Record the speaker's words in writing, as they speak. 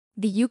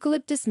The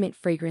eucalyptus mint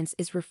fragrance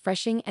is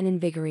refreshing and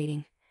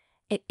invigorating.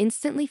 It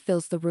instantly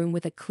fills the room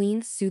with a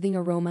clean, soothing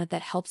aroma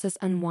that helps us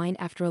unwind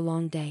after a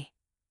long day.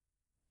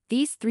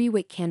 These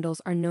 3-wick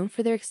candles are known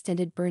for their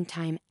extended burn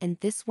time, and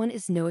this one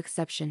is no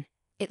exception.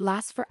 It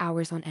lasts for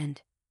hours on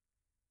end.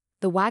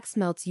 The wax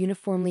melts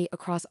uniformly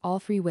across all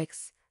 3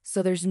 wicks,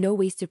 so there's no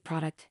wasted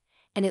product,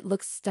 and it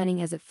looks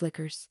stunning as it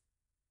flickers.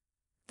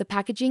 The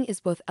packaging is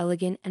both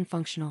elegant and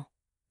functional.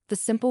 The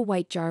simple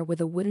white jar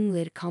with a wooden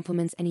lid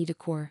complements any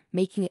decor,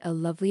 making it a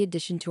lovely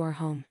addition to our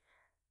home.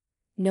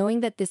 Knowing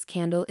that this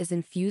candle is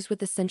infused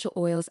with essential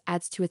oils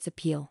adds to its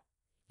appeal.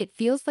 It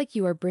feels like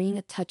you are bringing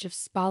a touch of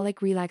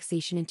spa-like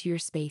relaxation into your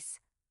space.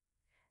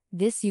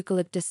 This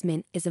eucalyptus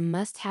mint is a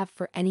must-have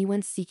for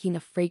anyone seeking a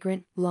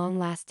fragrant,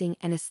 long-lasting,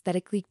 and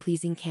aesthetically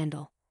pleasing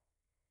candle.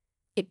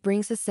 It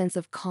brings a sense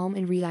of calm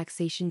and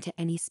relaxation to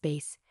any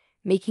space,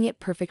 making it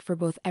perfect for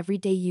both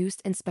everyday use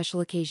and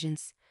special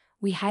occasions.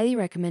 We highly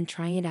recommend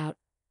trying it out.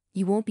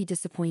 You won't be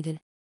disappointed.